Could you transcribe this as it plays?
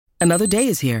Another day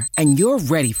is here, and you're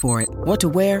ready for it. What to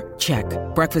wear? Check.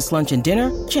 Breakfast, lunch, and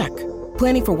dinner? Check.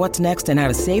 Planning for what's next and how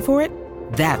to save for it?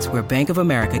 That's where Bank of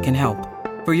America can help.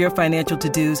 For your financial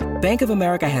to-dos, Bank of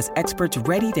America has experts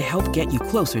ready to help get you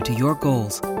closer to your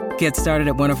goals. Get started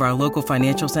at one of our local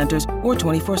financial centers or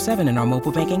 24/7 in our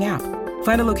mobile banking app.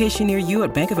 Find a location near you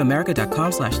at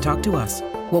bankofamerica.com/talktous.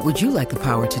 What would you like the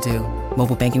power to do?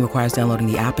 Mobile banking requires downloading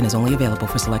the app and is only available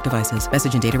for select devices.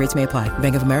 Message and data rates may apply.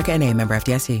 Bank of America N.A., member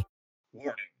FDIC.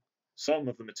 Warning. Some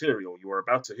of the material you are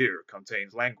about to hear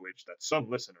contains language that some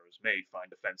listeners may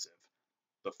find offensive.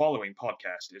 The following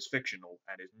podcast is fictional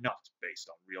and is not based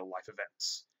on real-life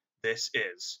events. This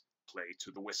is Play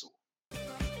to the Whistle.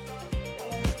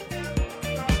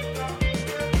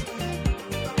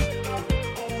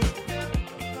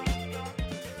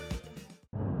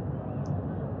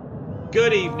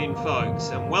 Good evening, folks,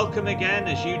 and welcome again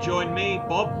as you join me,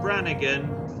 Bob Brannigan,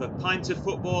 for Pint of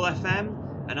Football FM,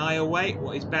 and I await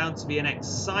what is bound to be an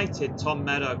excited Tom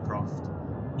Meadowcroft.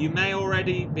 You may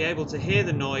already be able to hear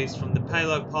the noise from the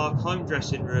Palo Park home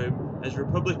dressing room as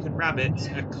Republican Rabbits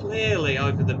are clearly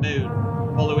over the moon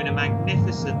following a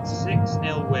magnificent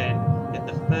 6-0 win in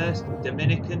the first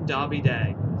Dominican Derby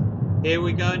day. Here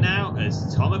we go now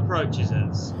as Tom approaches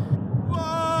us.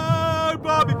 Whoa,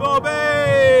 Bobby,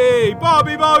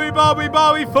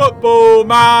 football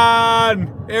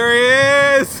man! Here he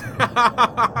is!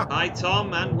 Hi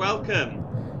Tom and welcome.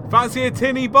 Fancy a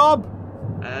tinny, Bob?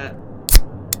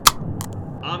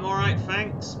 I'm alright,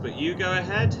 thanks, but you go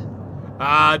ahead.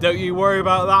 Don't you worry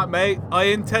about that, mate. I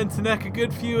intend to neck a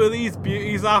good few of these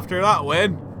beauties after that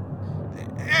win.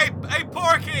 Hey,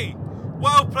 Porky!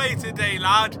 Well played today,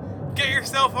 lad. Get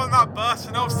yourself on that bus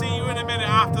and I'll see you in a minute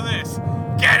after this.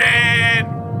 Get in!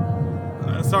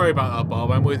 Sorry about that,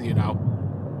 Bob. I'm with you now.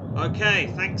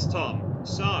 Okay, thanks, Tom.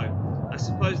 So, I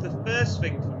suppose the first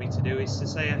thing for me to do is to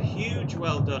say a huge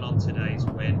well done on today's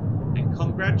win and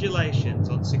congratulations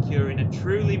on securing a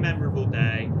truly memorable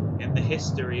day in the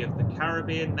history of the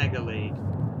Caribbean Mega League.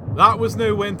 That was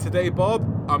no win today, Bob.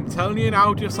 I'm telling you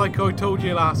now, just like I told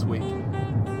you last week.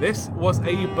 This was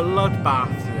a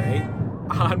bloodbath today,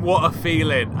 and what a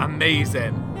feeling.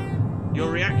 Amazing. Your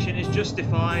reaction is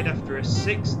justified after a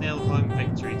 6-0 home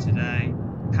victory today.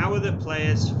 How are the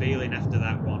players feeling after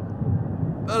that one?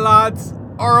 The lads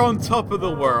are on top of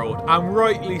the world, and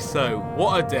rightly so.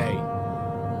 What a day.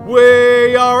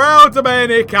 We are El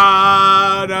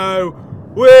Dominicano.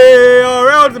 We are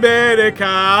El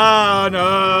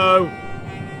Dominicano.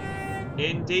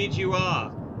 Indeed you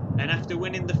are. And after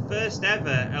winning the first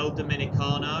ever El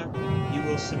Dominicano, you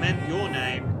will cement your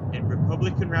name in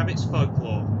Republican Rabbits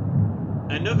folklore.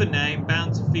 Another name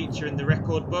bound to feature in the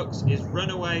record books is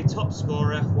runaway top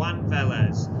scorer Juan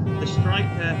Velez. The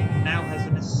striker now has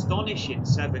an astonishing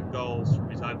 7 goals from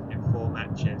his opening 4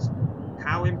 matches.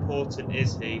 How important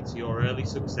is he to your early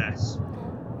success?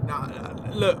 Now,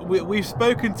 look, we've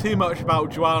spoken too much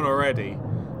about Juan already.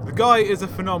 The guy is a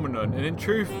phenomenon, and in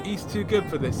truth, he's too good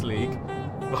for this league.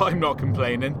 But I'm not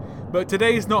complaining. But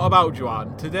today's not about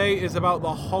Juan. Today is about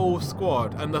the whole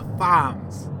squad and the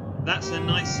fans. That's a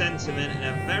nice sentiment and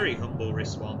a very humble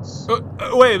response.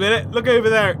 Wait a minute, look over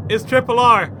there. It's Triple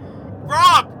R.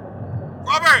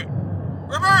 Robert!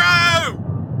 Roberto!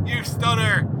 You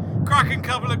stunner. Cracking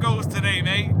couple of goals today,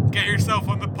 mate. Get yourself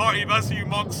on the party bus, you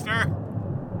monster.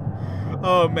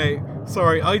 Oh, mate.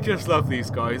 Sorry, I just love these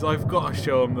guys. I've got to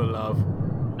show them the love.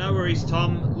 No worries,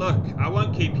 Tom. Look, I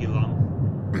won't keep you long.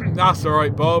 That's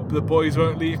alright, Bob. The boys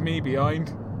won't leave me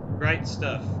behind. Great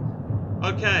stuff.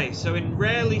 Okay, so in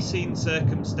rarely seen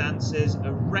circumstances,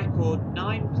 a record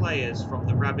 9 players from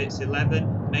the Rabbits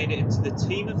 11 made it into the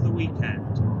team of the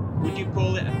weekend. Would you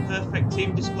call it a perfect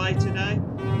team display today?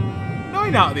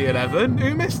 9 out of the 11?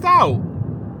 Who missed out?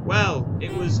 Well,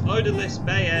 it was Odalis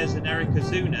Baez and Eric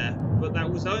Azuna, but that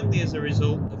was only as a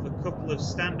result of a couple of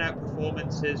standout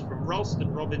performances from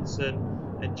Ralston Robinson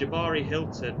and Jabari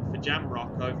Hilton for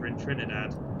Jamrock over in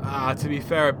Trinidad. To be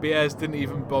fair, Baez didn't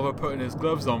even bother putting his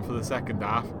gloves on for the second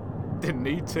half. Didn't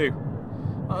need to.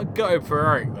 I got him for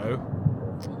Eric though.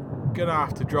 Gonna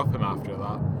have to drop him after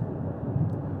that.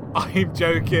 I'm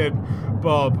joking,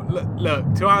 Bob.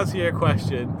 Look, to answer your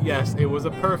question, yes, it was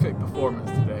a perfect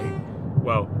performance today.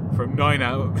 Well, from 9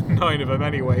 of them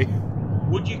anyway.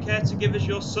 Would you care to give us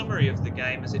your summary of the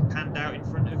game as it panned out in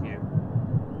front of you?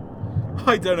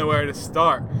 I don't know where to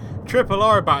start. Triple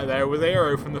R back there with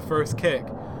Aero from the first kick.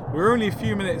 We were only a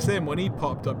few minutes in when he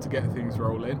popped up to get things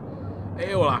rolling.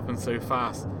 It all happened so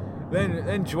fast.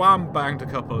 Then Juan banged a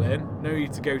couple in. No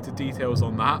need to go to details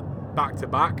on that. Back to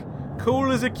back.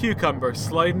 Cool as a cucumber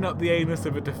sliding up the anus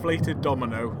of a deflated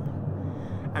domino.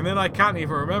 And then I can't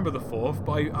even remember the fourth,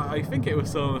 but I think it was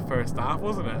still in the first half,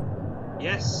 wasn't it?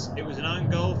 Yes, it was an own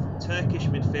goal from Turkish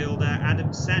midfielder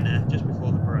Adam Senna just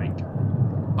before the break.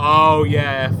 Oh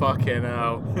yeah, fucking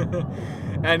hell.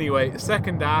 Anyway,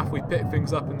 second half we picked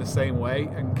things up in the same way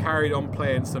and carried on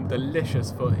playing some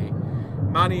delicious footy.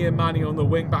 Manny and Manny on the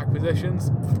wing-back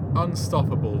positions,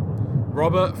 unstoppable.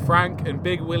 Robert, Frank and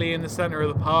Big Willie in the centre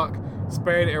of the park,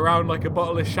 spraying it around like a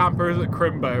bottle of champers at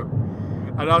Crimbo.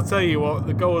 And I'll tell you what,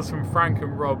 the goals from Frank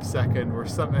and Rob second were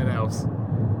something else.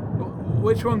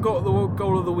 Which one got the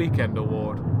Goal of the Weekend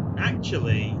award?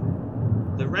 Actually,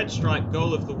 the Red Stripe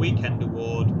Goal of the Weekend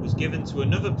award was given to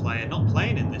another player not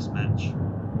playing in this match.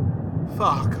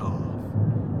 Fuck off.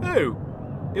 Who?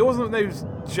 It wasn't those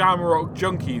Jamrock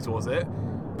junkies, was it?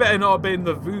 Better not have been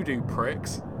the voodoo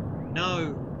pricks.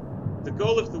 No, the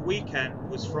Goal of the Weekend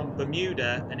was from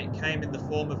Bermuda and it came in the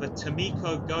form of a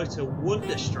Tomiko Gota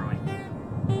Wonder Strike.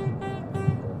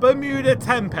 Bermuda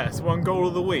Tempest won Goal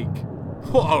of the Week.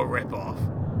 What a rip-off.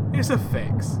 It's a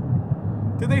fix.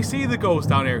 Did they see the goals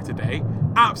down here today?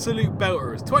 Absolute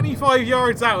belters. 25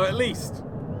 yards out at least.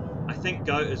 I think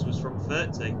Gota's was from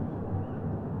 30.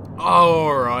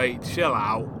 Alright, chill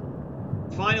out.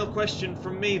 Final question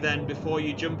from me then before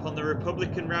you jump on the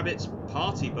Republican Rabbits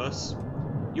party bus.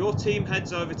 Your team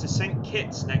heads over to St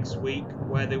Kitts next week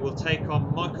where they will take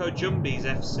on Moko Jumbies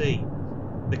FC.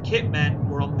 The Kit men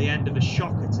were on the end of a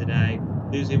shocker today,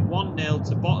 losing 1-0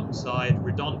 to bottom side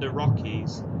Redonda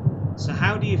Rockies. So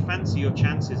how do you fancy your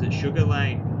chances at Sugar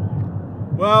Lane?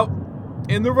 Well,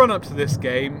 in the run-up to this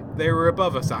game, they were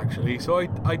above us actually, so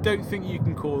I don't think you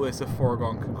can call this a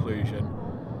foregone conclusion.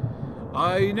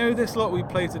 I know this lot we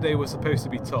played today was supposed to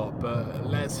be top, but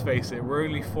let's face it, we're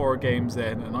only 4 games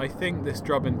in, and I think this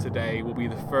drubbing today will be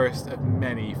the first of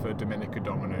many for Dominicano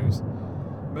Dominoes.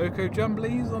 Moko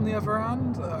Jumblies, on the other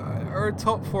hand, are a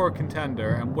top 4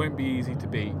 contender and won't be easy to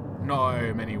beat, not at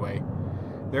home anyway.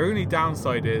 Their only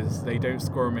downside is they don't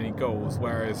score many goals,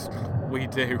 whereas we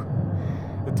do.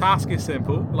 The task is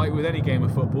simple, like with any game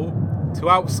of football, to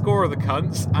outscore the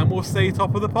cunts and we'll stay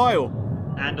top of the pile.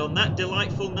 And on that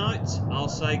delightful note, I'll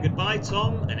say goodbye,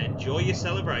 Tom, and enjoy your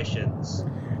celebrations.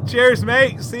 Cheers,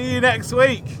 mate. See you next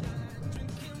week.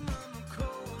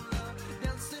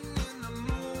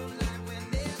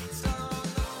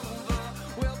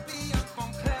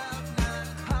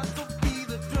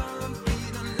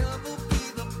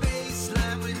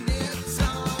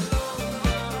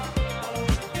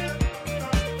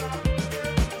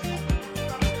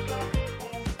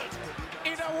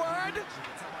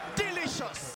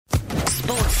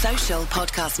 Social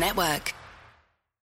Podcast Network.